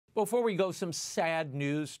Before we go, some sad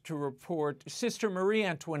news to report. Sister Marie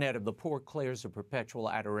Antoinette of the Poor Clares of Perpetual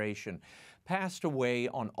Adoration passed away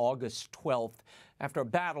on August 12th after a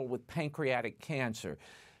battle with pancreatic cancer.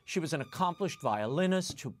 She was an accomplished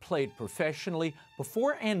violinist who played professionally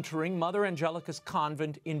before entering Mother Angelica's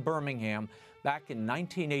convent in Birmingham back in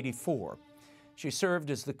 1984. She served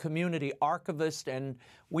as the community archivist, and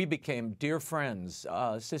we became dear friends.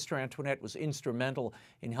 Sister Antoinette was instrumental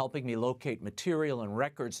in helping me locate material and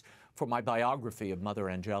records for my biography of Mother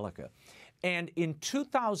Angelica. And in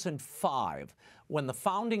 2005, when the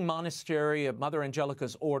founding monastery of Mother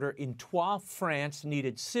Angelica's order in Troyes, France,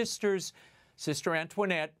 needed sisters, Sister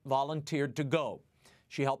Antoinette volunteered to go.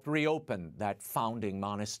 She helped reopen that founding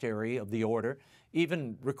monastery of the order,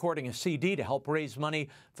 even recording a CD to help raise money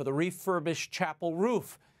for the refurbished chapel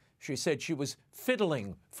roof. She said she was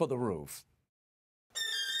fiddling for the roof.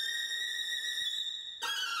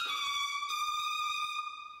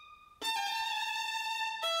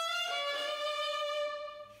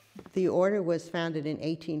 The order was founded in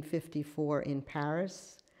 1854 in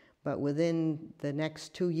Paris, but within the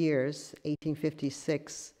next 2 years,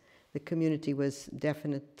 1856, the community was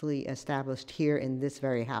definitely established here in this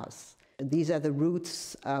very house. These are the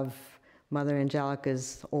roots of Mother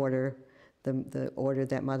Angelica's order, the order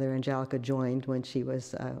that Mother Angelica joined when she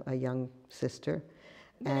was a young sister,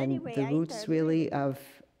 and anyway, the roots really of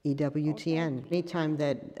EWTN. Anytime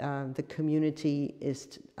that the community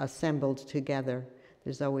is assembled together,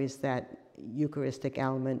 there's always that Eucharistic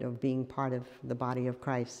element of being part of the body of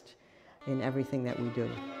Christ in everything that we do.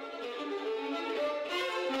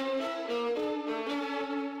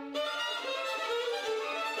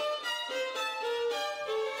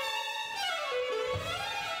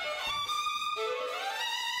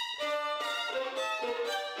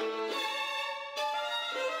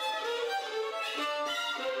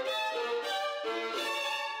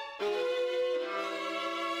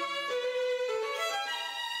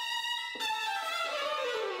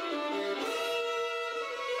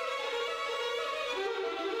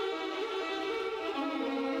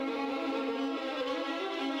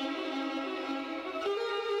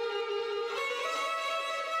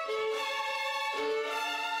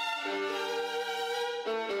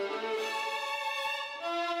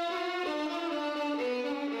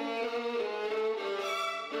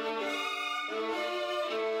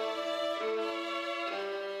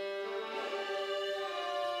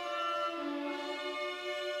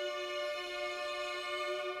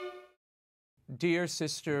 Dear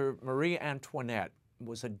Sister Marie Antoinette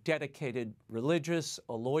was a dedicated religious,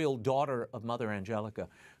 a loyal daughter of Mother Angelica.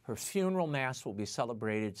 Her funeral mass will be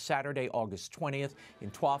celebrated Saturday, August 20th in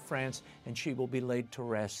Troyes, France, and she will be laid to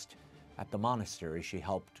rest at the monastery she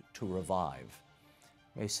helped to revive.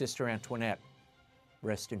 May Sister Antoinette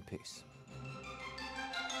rest in peace.